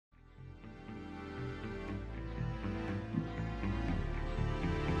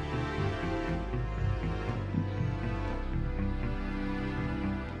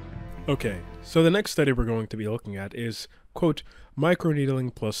Okay, so the next study we're going to be looking at is, quote,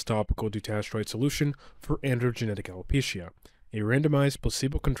 Microneedling plus topical dutasteride solution for androgenetic alopecia, a randomized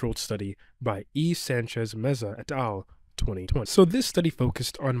placebo-controlled study by E. Sanchez Meza et al. 2020. So this study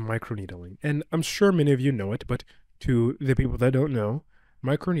focused on microneedling, and I'm sure many of you know it, but to the people that don't know,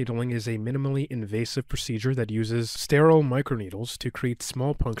 microneedling is a minimally invasive procedure that uses sterile microneedles to create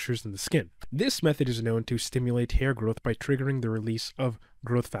small punctures in the skin. This method is known to stimulate hair growth by triggering the release of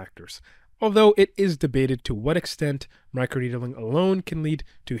growth factors. Although it is debated to what extent microneedling alone can lead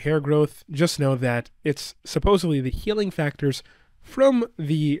to hair growth, just know that it's supposedly the healing factors from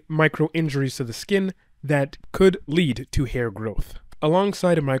the micro injuries to the skin that could lead to hair growth.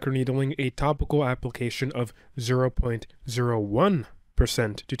 Alongside of microneedling, a topical application of 0.01%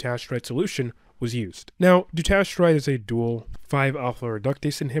 dutasteride solution was used. Now, dutasteride is a dual 5-alpha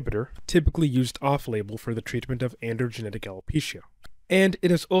reductase inhibitor, typically used off-label for the treatment of androgenetic alopecia. And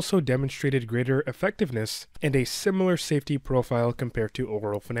it has also demonstrated greater effectiveness and a similar safety profile compared to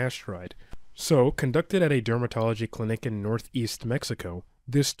oral finasteride. So, conducted at a dermatology clinic in northeast Mexico,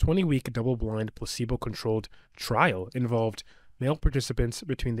 this 20-week double-blind placebo-controlled trial involved male participants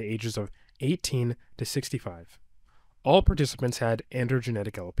between the ages of 18 to 65. All participants had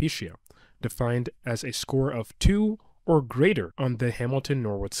androgenetic alopecia, defined as a score of 2 or greater on the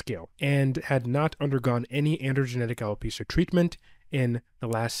Hamilton-Norwood scale, and had not undergone any androgenetic alopecia treatment in the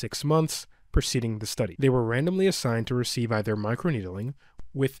last 6 months preceding the study. They were randomly assigned to receive either microneedling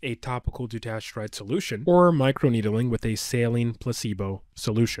with a topical dutasteride solution or microneedling with a saline placebo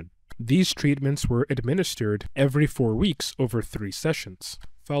solution. These treatments were administered every 4 weeks over 3 sessions.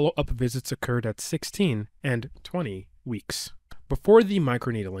 Follow-up visits occurred at 16 and 20 weeks. Before the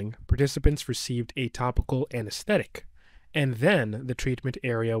microneedling, participants received a topical anesthetic, and then the treatment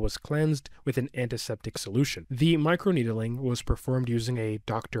area was cleansed with an antiseptic solution. The microneedling was performed using a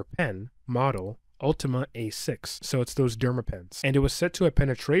Dr. Pen model Ultima A6, so it's those dermapens, and it was set to a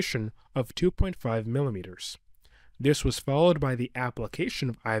penetration of 2.5 millimeters. This was followed by the application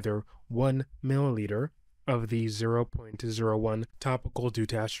of either 1 milliliter of the 0.01 topical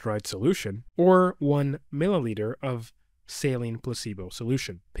dutasteride solution or 1 milliliter of saline placebo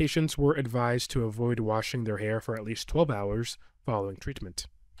solution. Patients were advised to avoid washing their hair for at least 12 hours following treatment.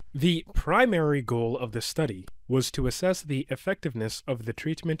 The primary goal of the study was to assess the effectiveness of the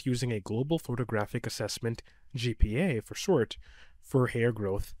treatment using a global photographic assessment, GPA for short, for hair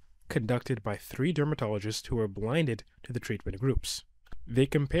growth, conducted by 3 dermatologists who were blinded to the treatment groups. They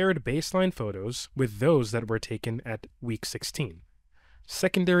compared baseline photos with those that were taken at week 16.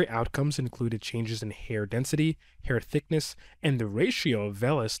 Secondary outcomes included changes in hair density, hair thickness, and the ratio of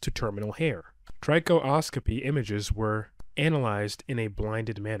vellus to terminal hair. Trichooscopy images were analyzed in a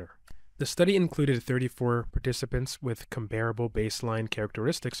blinded manner. The study included 34 participants with comparable baseline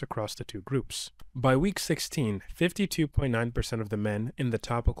characteristics across the 2 groups. By week 16, 52.9% of the men in the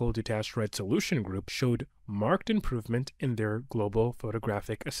topical dutasteride solution group showed marked improvement in their global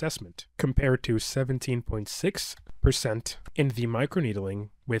photographic assessment, compared to 17.6% in the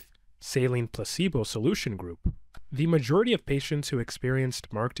microneedling with saline placebo solution group. The majority of patients who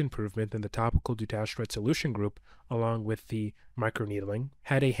experienced marked improvement in the topical dutasteride solution group, along with the microneedling,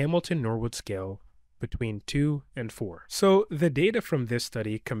 had a Hamilton-Norwood scale between 2 and 4. So the data from this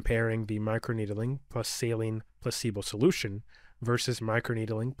study comparing the microneedling plus saline placebo solution versus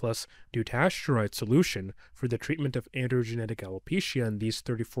microneedling plus dutasteride solution for the treatment of androgenetic alopecia in these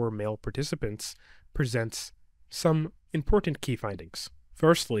 34 male participants presents some important key findings.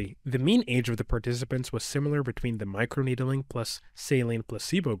 Firstly, the mean age of the participants was similar between the microneedling plus saline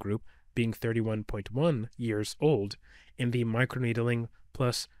placebo group, being 31.1 years old, and the microneedling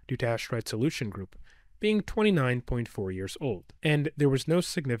plus dutasteride solution group, being 29.4 years old. And there was no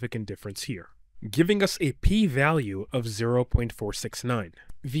significant difference here, giving us a p-value of 0.469.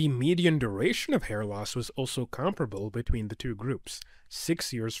 The median duration of hair loss was also comparable between the 2 groups,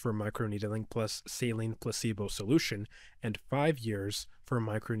 6 years for microneedling plus saline placebo solution and 5 years for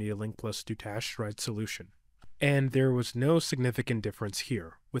microneedling plus dutasteride solution. And there was no significant difference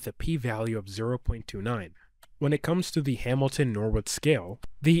here, with a p-value of 0.29. When it comes to the Hamilton-Norwood scale,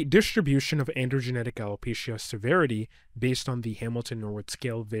 the distribution of androgenetic alopecia severity based on the Hamilton-Norwood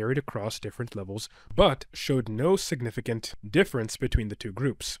scale varied across different levels, but showed no significant difference between the 2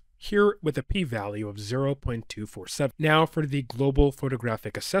 groups, here with a p-value of 0.247. Now for the global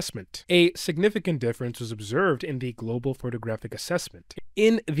photographic assessment. A significant difference was observed in the global photographic assessment.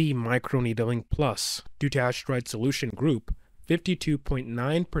 In the microneedling plus dutasteride solution group,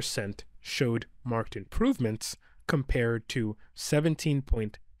 52.9% showed marked improvements compared to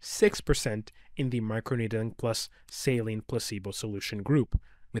 17.6% in the microneedling plus saline placebo solution group,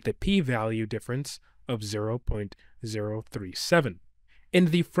 with a p-value difference of 0.037. In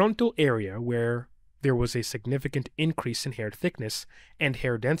the frontal area, where there was a significant increase in hair thickness and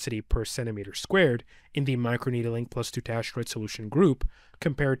hair density per centimeter squared in the microneedling plus dutasteride solution group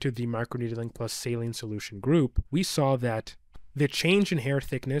compared to the microneedling plus saline solution group, we saw that the change in hair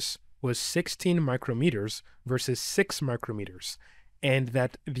thickness was 16 micrometers versus 6 micrometers, and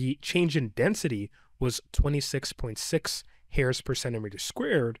that the change in density was 26.6 hairs per centimeter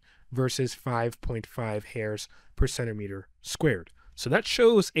squared versus 5.5 hairs per centimeter squared. So that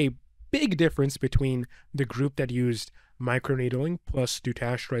shows a big difference between the group that used microneedling plus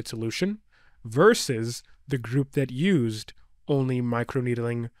dutasteride solution versus the group that used only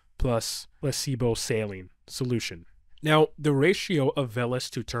microneedling plus placebo saline solution. Now, the ratio of vellus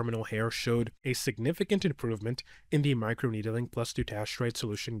to terminal hair showed a significant improvement in the microneedling plus dutasteride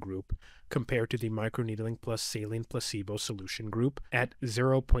solution group compared to the microneedling plus saline placebo solution group at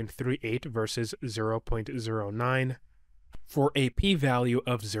 0.38 versus 0.09 for a p-value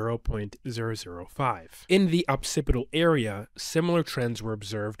of 0.005. In the occipital area, similar trends were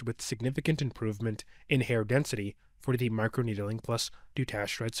observed with significant improvement in hair density for the microneedling plus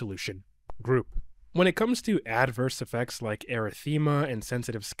dutasteride solution group. When it comes to adverse effects like erythema and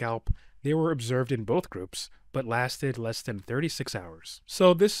sensitive scalp, they were observed in both groups, but lasted less than 36 hours.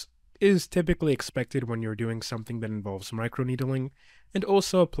 So this is typically expected when you're doing something that involves microneedling and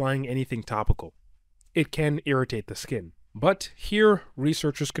also applying anything topical. It can irritate the skin. But here,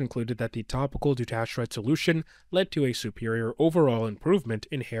 researchers concluded that the topical dutasteride solution led to a superior overall improvement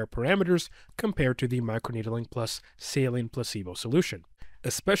in hair parameters compared to the microneedling plus saline placebo solution,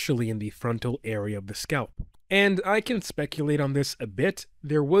 especially in the frontal area of the scalp. And I can speculate on this a bit.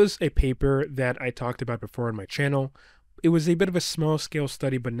 There was a paper that I talked about before on my channel. It was a bit of a small-scale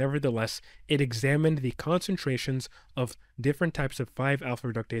study, but nevertheless, it examined the concentrations of different types of 5-alpha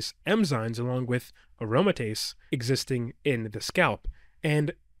reductase enzymes along with aromatase existing in the scalp.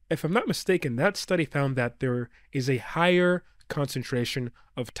 And if I'm not mistaken, that study found that there is a higher concentration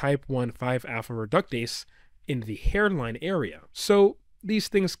of type 1 5-alpha reductase in the hairline area. So these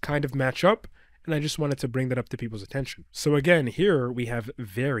things kind of match up, and I just wanted to bring that up to people's attention. So again, here we have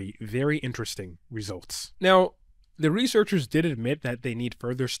very, very interesting results. Now, the researchers did admit that they need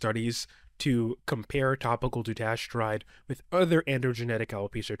further studies to compare topical dutasteride with other androgenetic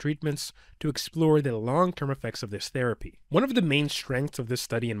alopecia treatments to explore the long-term effects of this therapy. One of the main strengths of this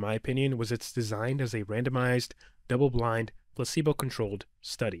study, in my opinion, was it's designed as a randomized, double-blind, placebo-controlled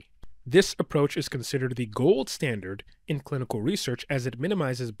study. This approach is considered the gold standard in clinical research as it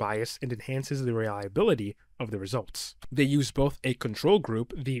minimizes bias and enhances the reliability of the results. They use both a control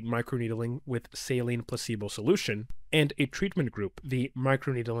group, the microneedling with saline placebo solution, and a treatment group, the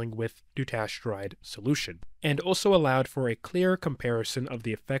microneedling with dutasteride solution, and also allowed for a clear comparison of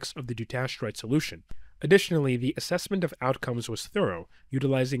the effects of the dutasteride solution. Additionally, the assessment of outcomes was thorough,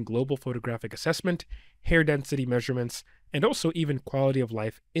 utilizing global photographic assessment, hair density measurements, and also even quality of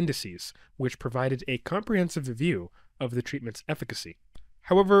life indices, which provided a comprehensive view of the treatment's efficacy.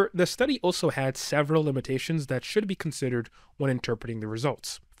 However, the study also had several limitations that should be considered when interpreting the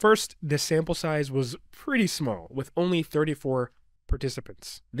results. First, the sample size was pretty small, with only 34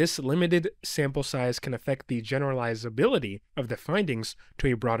 participants. This limited sample size can affect the generalizability of the findings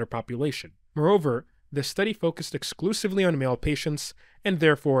to a broader population. Moreover, the study focused exclusively on male patients, and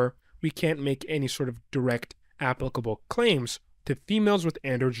therefore, we can't make any sort of direct applicable claims to females with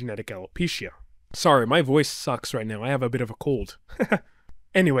androgenetic alopecia. Sorry, my voice sucks right now. I have a bit of a cold.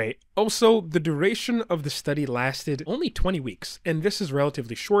 Anyway, also, the duration of the study lasted only 20 weeks, and this is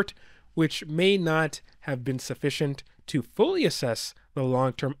relatively short, which may not have been sufficient to fully assess the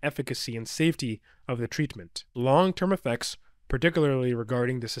long-term efficacy and safety of the treatment. Long-term effects, particularly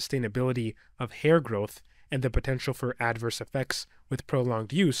regarding the sustainability of hair growth and the potential for adverse effects with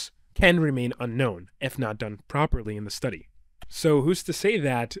prolonged use, can remain unknown if not done properly in the study. So who's to say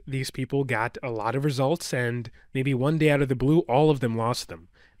that these people got a lot of results and maybe one day out of the blue all of them lost them?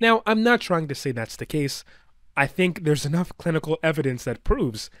 Now, I'm not trying to say that's the case. I think there's enough clinical evidence that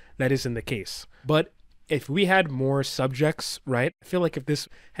proves that isn't the case. But if we had more subjects, right? I feel like if this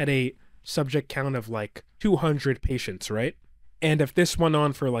had a subject count of like 200 patients, right? And if this went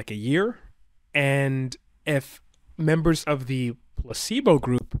on for like a year, and if members of the placebo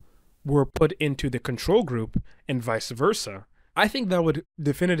group were put into the control group and vice versa, I think that would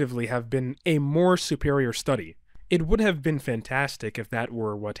definitively have been a more superior study. It would have been fantastic if that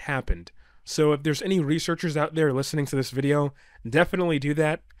were what happened. So if there's any researchers out there listening to this video, definitely do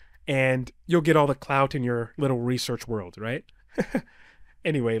that, and you'll get all the clout in your little research world, right?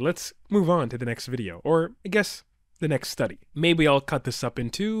 Anyway, let's move on to the next video. Or, I guess, the next study. Maybe I'll cut this up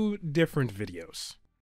into different videos.